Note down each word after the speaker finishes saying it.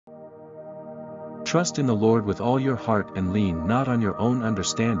Trust in the Lord with all your heart and lean not on your own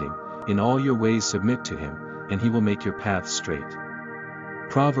understanding, in all your ways submit to him, and he will make your paths straight.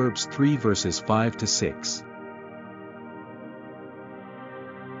 Proverbs 3 verses 5 to 6.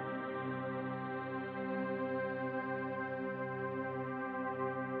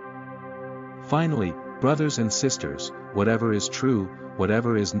 Finally, brothers and sisters, whatever is true,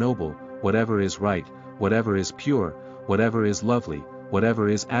 whatever is noble, whatever is right, whatever is pure, whatever is lovely, whatever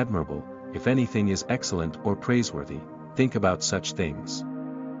is admirable, if anything is excellent or praiseworthy, think about such things.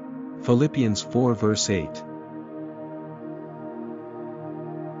 Philippians 4 verse 8.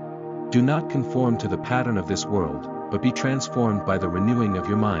 Do not conform to the pattern of this world, but be transformed by the renewing of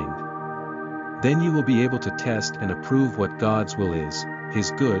your mind. Then you will be able to test and approve what God's will is,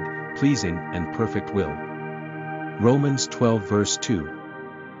 his good, pleasing, and perfect will. Romans 12 verse 2.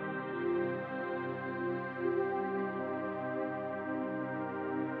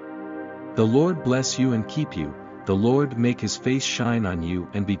 The Lord bless you and keep you, the Lord make his face shine on you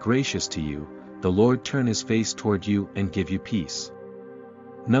and be gracious to you, the Lord turn his face toward you and give you peace.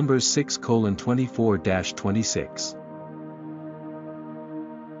 Numbers 6:24-26.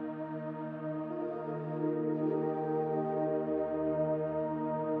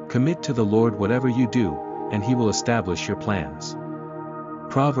 Commit to the Lord whatever you do, and he will establish your plans.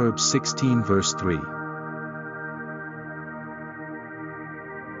 Proverbs 16 verse 3.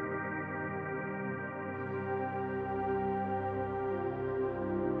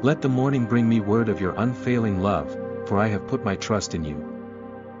 Let the morning bring me word of your unfailing love, for I have put my trust in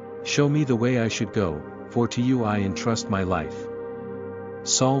you. Show me the way I should go, for to you I entrust my life.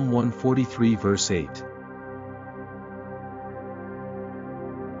 Psalm 143 verse 8.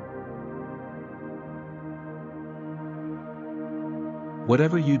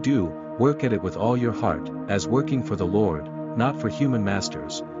 Whatever you do, work at it with all your heart, as working for the Lord, not for human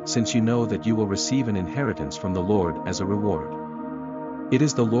masters, since you know that you will receive an inheritance from the Lord as a reward. It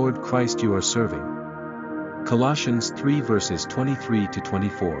is the Lord Christ you are serving. Colossians 3 verses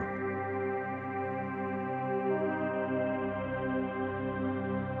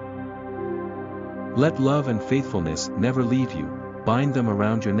 23-24. Let love and faithfulness never leave you, bind them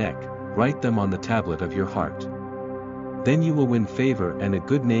around your neck, write them on the tablet of your heart. Then you will win favor and a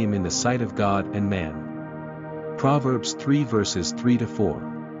good name in the sight of God and man. Proverbs 3 verses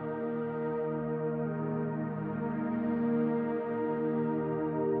 3-4.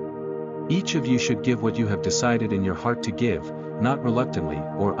 Each of you should give what you have decided in your heart to give, not reluctantly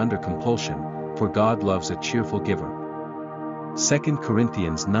or under compulsion, for God loves a cheerful giver. 2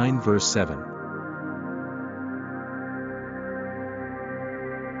 Corinthians 9 verse 7.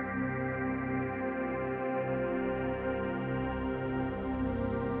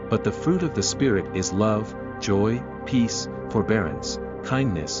 But the fruit of the Spirit is love, joy, peace, forbearance,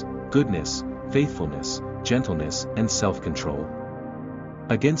 kindness, goodness, faithfulness, gentleness, and self-control.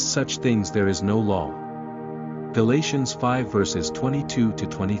 Against such things there is no law. Galatians 5 verses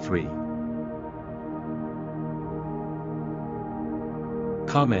 22-23.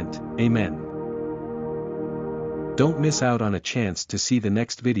 Comment, Amen. Don't miss out on a chance to see the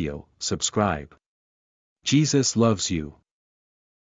next video, subscribe. Jesus loves you.